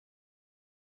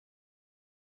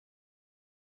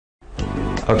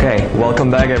Okay,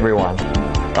 welcome back everyone.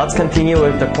 Let's continue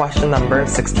with the question number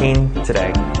 16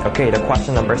 today. Okay, the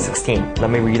question number 16. Let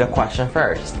me read the question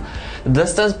first. The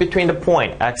distance between the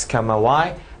point x,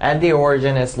 y and the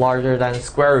origin is larger than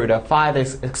square root of 5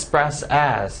 is expressed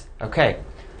as. Okay,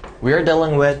 we're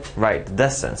dealing with, right, the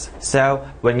distance. So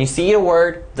when you see the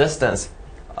word distance,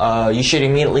 you should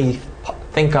immediately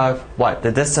think of what?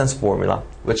 The distance formula,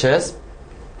 which is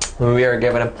when we are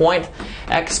given a point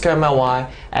x, y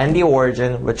and the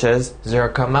origin, which is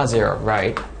 0, 0,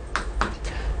 right?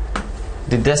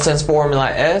 The distance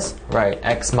formula is, right,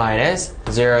 x minus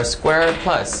 0 squared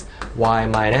plus y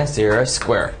minus 0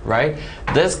 squared, right?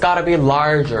 This gotta be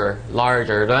larger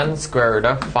than square root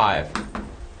of 5.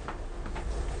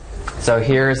 So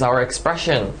here's our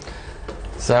expression.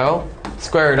 So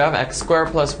square root of x squared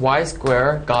plus y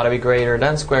squared gotta be greater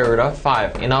than square root of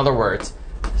 5. In other words,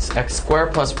 x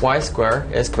squared plus y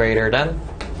squared is greater than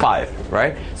 5,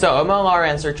 right? So among our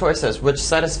answer choices, which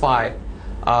satisfy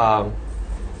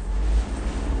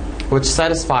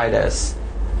this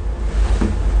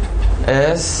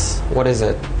is, what is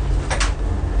it?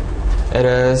 It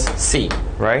is C,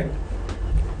 right?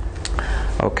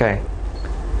 Okay.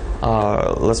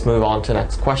 Let's move on to the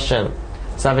next question.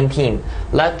 17.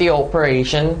 Let the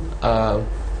operation,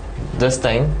 this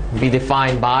thing, be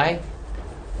defined by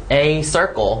a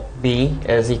circle B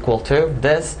is equal to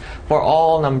this for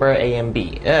all number A and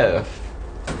B. If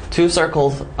 2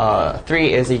 circles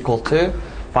 3 is equal to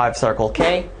 5 circle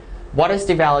K, what is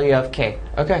the value of K?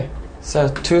 Okay, so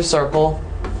 2 circle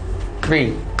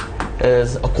 3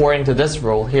 is, according to this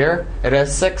rule here, it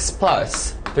is 6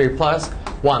 plus 3 plus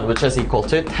 1, which is equal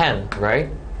to 10, right?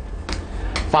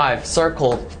 5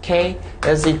 circle K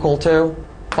is equal to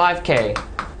 5K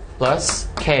plus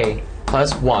K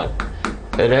plus 1.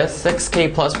 It is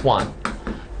 6K plus 1.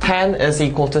 10 is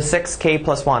equal to 6K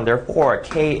plus 1. Therefore,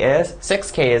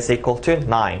 6K is equal to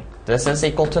 9. This is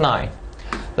equal to 9.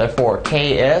 Therefore,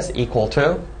 K is equal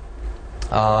to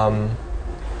 3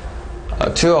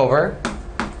 over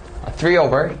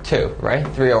 2, right?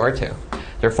 3 over 2.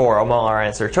 Therefore, among our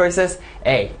answer choices,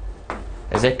 A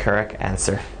is the correct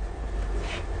answer.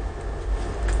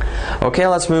 Okay,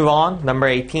 let's move on. Number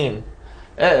 18.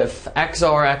 If x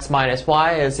over x minus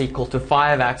y is equal to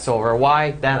 5x over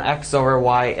y, then x over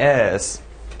y is.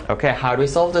 Okay, how do we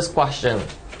solve this question?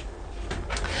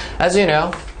 As you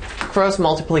know, cross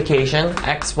multiplication,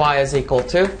 xy is equal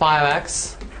to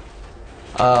 5x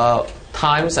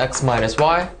times x minus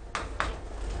y.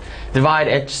 Divide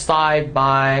each side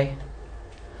by,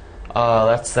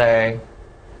 let's say,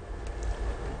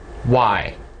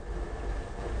 y.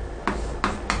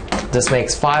 This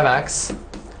makes 5x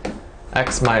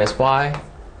x minus y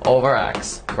over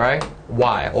x, right?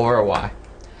 Y over y.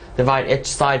 Divide each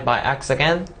side by x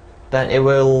again, then it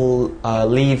will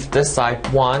leave this side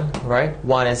 1, right?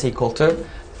 1 is equal to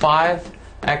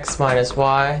 5x minus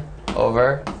y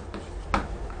over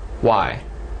y,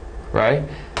 right?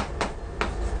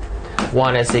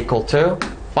 1 is equal to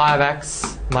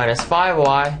 5x minus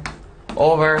 5y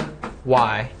over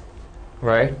y,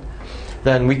 right?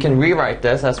 Then we can rewrite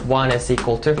this as 1 is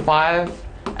equal to 5x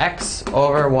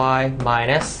over y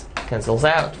minus, cancels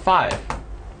out, 5.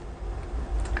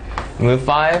 Move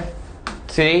 5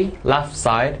 to the left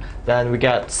side, then we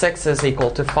get 6 is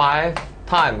equal to 5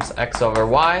 times x over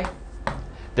y.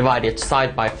 Divide each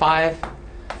side by 5.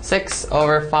 6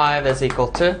 over 5 is equal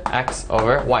to x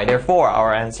over y. Therefore,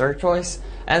 our correct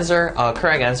answer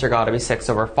gotta be 6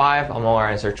 over 5. Among our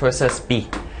answer choices, B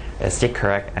is the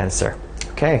correct answer.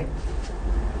 Okay.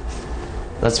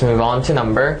 Let's move on to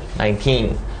number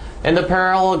 19. In the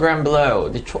parallelogram below,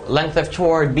 the length of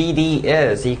chord BD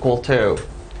is equal to.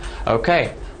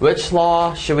 Okay, which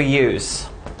law should we use?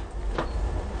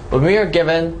 When we are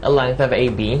given a length of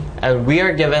AB and we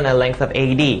are given a length of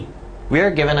AD, we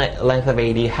are given a length of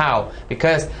AD how?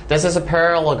 Because this is a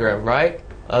parallelogram, right?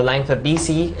 A length of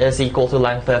BC is equal to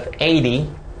length of AD.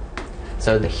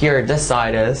 So here, this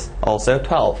side is also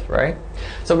 12, right?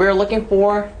 So we're looking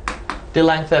for the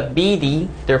length of BD.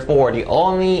 Therefore, the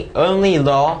only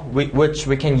law which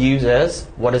we can use is,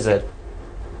 what is it?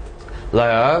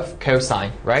 Law of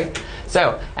cosine, right?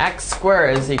 So x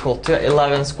squared is equal to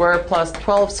 11 squared plus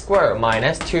 12 squared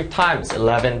minus 2 times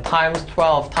 11 times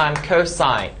 12 times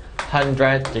cosine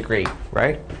 100 degree,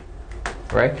 right?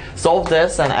 Right? Solve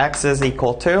this and x is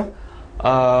equal to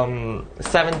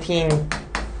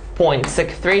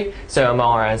 17.63. So among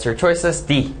our answer choices,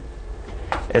 D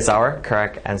is our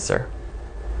correct answer.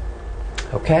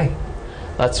 Okay,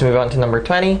 let's move on to number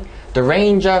 20. The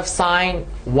range of sine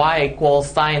y equals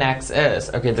sine x is.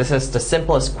 Okay, this is the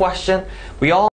simplest question. We all